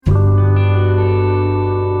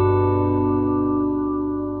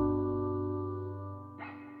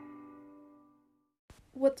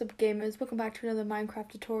What's up, gamers? Welcome back to another Minecraft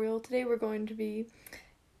tutorial. Today we're going to be,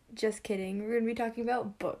 just kidding, we're going to be talking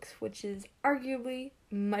about books, which is arguably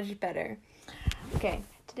much better. Okay,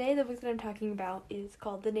 today the book that I'm talking about is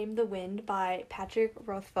called The Name of the Wind by Patrick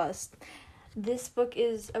Rothfuss. This book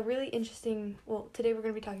is a really interesting, today we're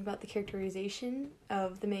going to be talking about the characterization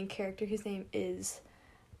of the main character, whose name is,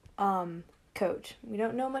 Kote. We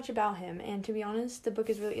don't know much about him, and to be honest, the book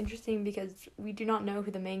is really interesting because we do not know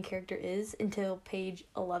who the main character is until page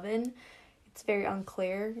 11. It's very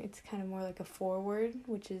unclear. It's kind of more like a foreword,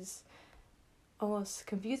 which is almost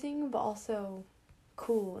confusing, but also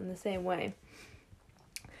cool in the same way.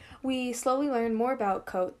 We slowly learn more about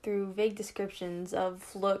Kote through vague descriptions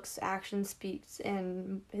of looks, actions, speaks,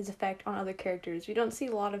 and his effect on other characters. We don't see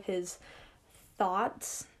a lot of his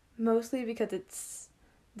thoughts, mostly because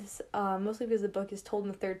the book is told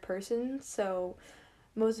in the third person, so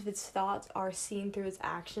most of his thoughts are seen through his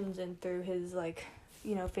actions and through his,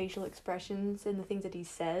 facial expressions and the things that he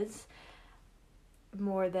says,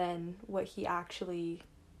 more than what he actually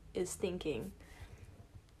is thinking.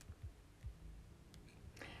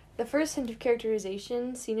 The first hint of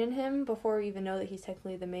characterization seen in him, before we even know that he's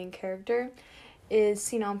technically the main character, is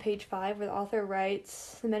seen on page 5, where the author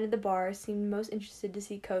writes, "The men at the bar seemed most interested to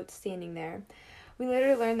see Kote standing there." We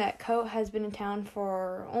later learn that Kote has been in town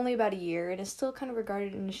for only about a year and is still kind of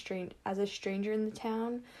regarded as a stranger in the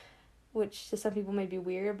town, which to some people may be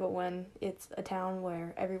weird, but when it's a town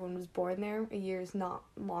where everyone was born there, a year is not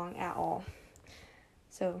long at all.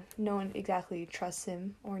 So no one exactly trusts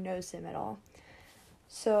him or knows him at all.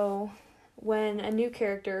 So when a new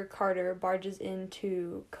character, Carter, barges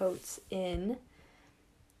into Kote's inn,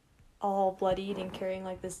 all bloodied and carrying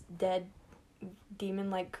this dead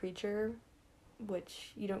demon-like creature,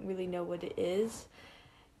 which you don't really know what it is.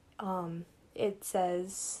 It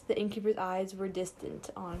says the innkeeper's eyes were distant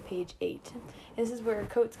on page 8. This is where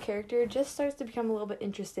Kote's character just starts to become a little bit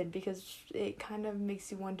interested, because it kind of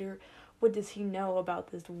makes you wonder, what does he know about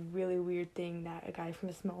this really weird thing that a guy from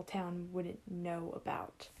a small town wouldn't know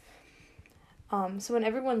about? So when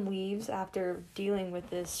everyone leaves after dealing with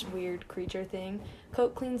this weird creature thing,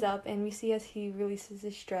 Kote cleans up, and we see him release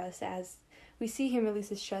his stress as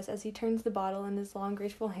he turns the bottle in his long,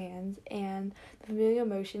 graceful hands, and the familiar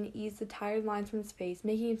motion eased the tired lines from his face,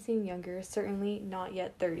 making him seem younger, certainly not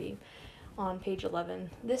yet 30, on page 11.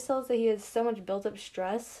 This tells that he has so much built-up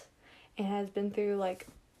stress and has been through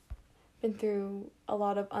a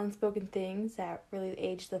lot of unspoken things that really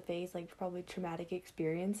age the face, probably traumatic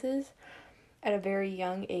experiences, at a very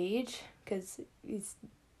young age, because he's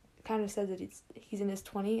kind of says that he's in his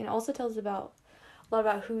 20s, and also tells a lot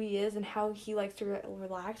about who he is and how he likes to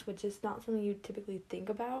relax, which is not something you typically think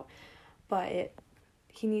about, but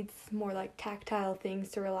he needs more tactile things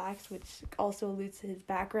to relax, which also alludes to his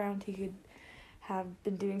background. He could have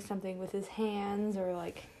been doing something with his hands,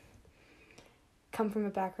 or come from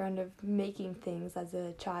a background of making things as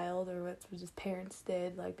a child, or what his parents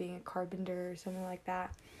did, being a carpenter or something like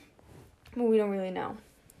that. Well, we don't really know.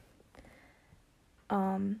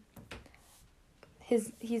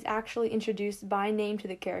 He's actually introduced by name to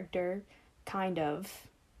the character, kind of,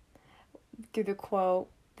 through the quote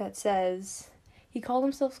that says, "He called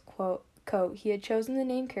himself Kote. He had chosen the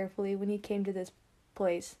name carefully when he came to this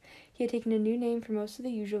place. He had taken a new name for most of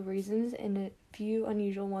the usual reasons and a few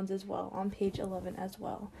unusual ones as well," on page 11 as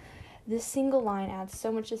well. This single line adds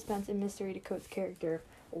so much suspense and mystery to Kote's character.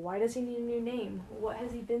 Why does he need a new name? What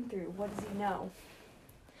has he been through? What does he know?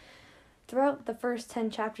 Throughout the first 10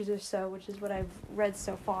 chapters or so, which is what I've read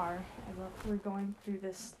so far, we're going through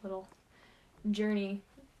this little journey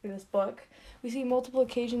through this book, we see multiple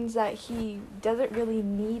occasions that he doesn't really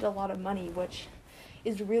need a lot of money, which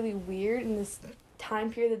is really weird in this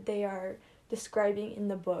time period that they are describing in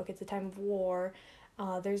the book. It's a time of war.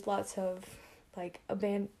 There's lots of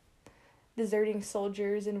deserting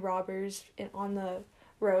soldiers and robbers on the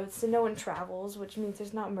roads, so no one travels, which means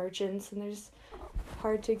there's not merchants, and there's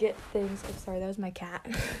hard to get things. Oh, sorry, that was my cat.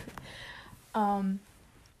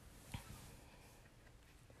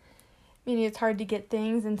 Meaning it's hard to get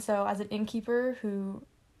things, and so as an innkeeper who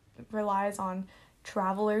relies on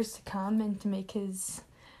travelers to come and to make his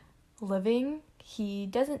living, he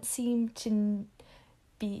doesn't seem to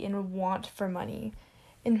be in want for money.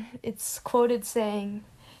 And it's quoted saying,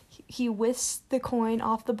 he whisked the coin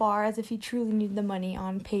off the bar as if he truly needed the money,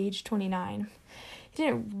 on page 29. He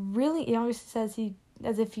obviously says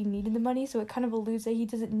as if he needed the money, so it kind of alludes that he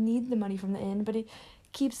doesn't need the money from the inn, but he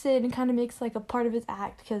keeps it and kind of makes a part of his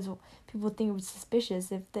act, because people would think it was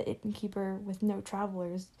suspicious if the innkeeper with no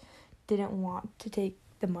travelers didn't want to take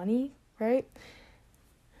the money, right?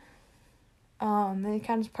 And it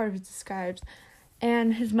kind of part of it describes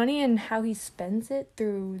And his money and how he spends it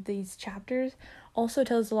through these chapters also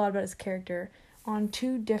tells a lot about his character. On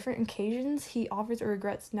 2 different occasions, he offers or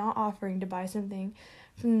regrets not offering to buy something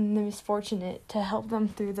from the misfortunate to help them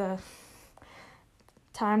through the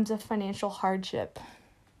times of financial hardship.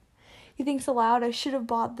 He thinks aloud, I should have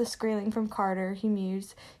bought the Skraeling from Carter, he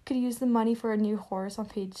mused. Could use the money for a new horse on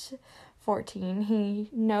page 14. He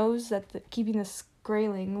knows that keeping the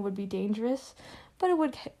Skraeling would be dangerous, but it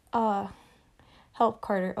would help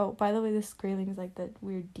Carter. Oh, by the way, this Skraeling is like that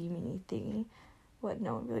weird demon-y thingy. What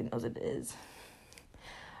no one really knows it is.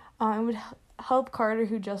 It would help Carter,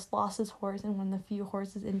 who just lost his horse and one of the few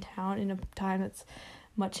horses in town in a time that's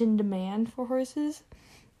much in demand for horses.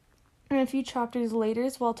 And a few chapters later,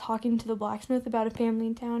 while talking to the blacksmith about a family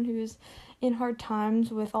in town who is in hard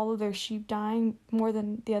times with all of their sheep dying more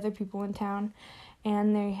than the other people in town,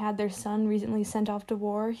 and they had their son recently sent off to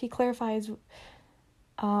war, he clarifies,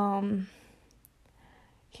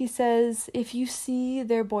 he says, if you see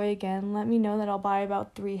their boy again, let me know that I'll buy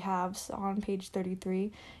about 3 halves on page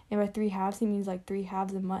 33. And by 3 halves, he means like 3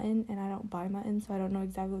 halves of mutton, and I don't buy mutton, so I don't know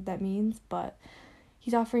exactly what that means, but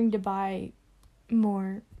he's offering to buy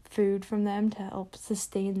more food from them to help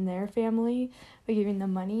sustain their family by giving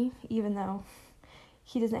them money, even though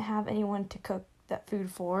he doesn't have anyone to cook that food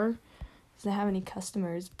for, doesn't have any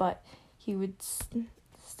customers, but he would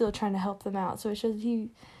still trying to help them out. So it shows he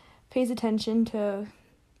pays attention to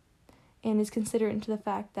and is considerate to the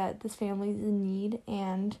fact that this family is in need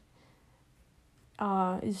and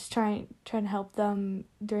is trying to help them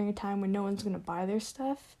during a time when no one's going to buy their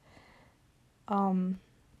stuff.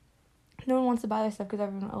 No one wants to buy their stuff because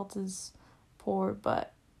everyone else is poor,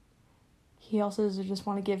 but he also doesn't just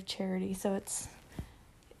want to give charity, so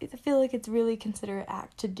I feel like it's really considerate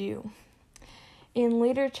act to do. In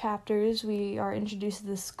later chapters, we are introduced to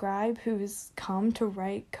the scribe who has come to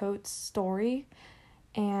write Kote's story,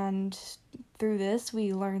 and through this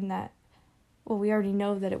we learn that, well, we already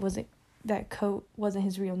know that Kote wasn't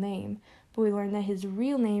his real name, but we learn that his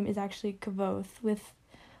real name is actually Kvothe, with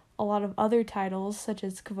a lot of other titles such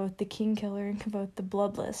as Kvothe the King Killer and Kvothe the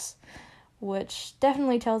Bloodless, which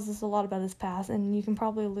definitely tells us a lot about his past, and you can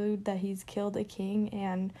probably allude that he's killed a king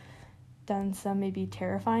and done some maybe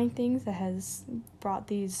terrifying things that has brought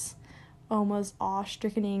these almost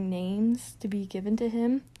awe-stricken names to be given to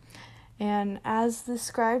him. And as the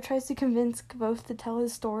scribe tries to convince Kvothe to tell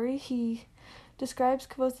his story, he describes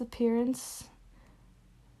Kvothe's appearance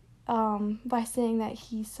by saying that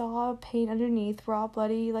he saw pain underneath, raw,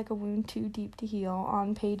 bloody, like a wound too deep to heal,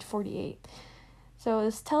 on page 48. So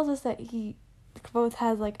this tells us that Kvothe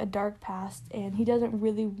has like a dark past, and he doesn't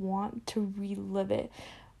really want to relive it,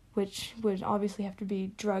 which would obviously have to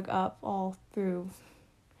be drug up all through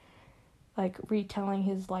like retelling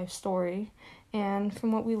his life story. And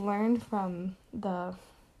from what we learned from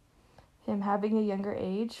him having a younger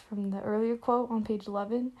age, from the earlier quote on page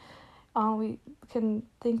 11, we can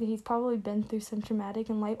think that he's probably been through some traumatic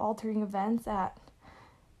and life-altering events at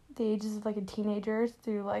the ages of like a teenager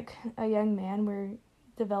through like a young man we're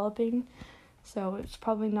developing. So it's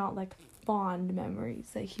probably not like fond memories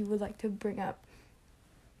that he would like to bring up.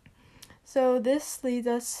 So this leads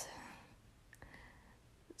us,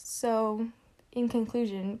 so in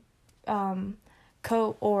conclusion,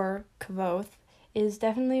 Kote or Kvothe is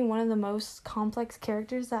definitely one of the most complex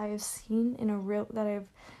characters that I have seen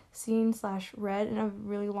read in a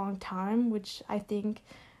really long time, which I think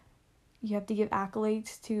you have to give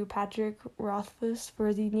accolades to Patrick Rothfuss for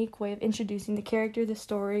his unique way of introducing the character, the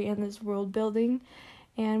story, and this world building.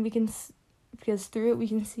 And because through it we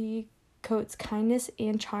can see Kote's kindness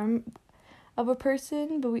and charm of a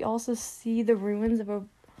person, but we also see the ruins of a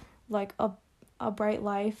bright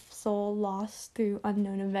life, soul lost through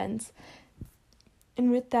unknown events.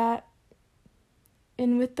 And with the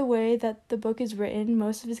way that the book is written,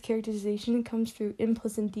 most of his characterization comes through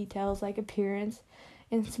implicit details like appearance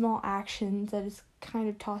and small actions that is kind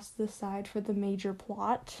of tossed to the side for the major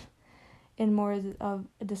plot, and more of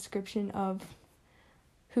a description of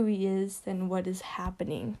who he is than what is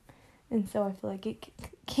happening. And so I feel like it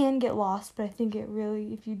can get lost, but I think it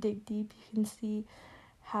really, if you dig deep, you can see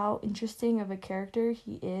how interesting of a character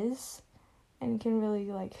he is, and can really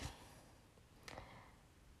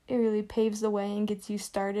it really paves the way and gets you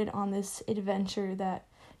started on this adventure that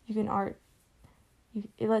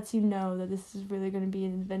it lets you know that this is really going to be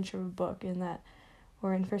an adventure of a book, and that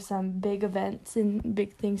we're in for some big events and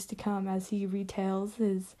big things to come as he retells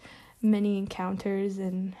his many encounters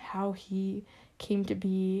and how he came to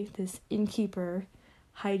be this innkeeper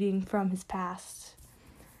hiding from his past.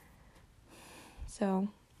 So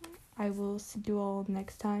I will see you all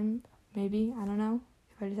next time, maybe, I don't know,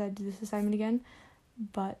 if I decide to do this assignment again.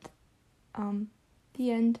 But,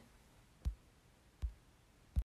 the end.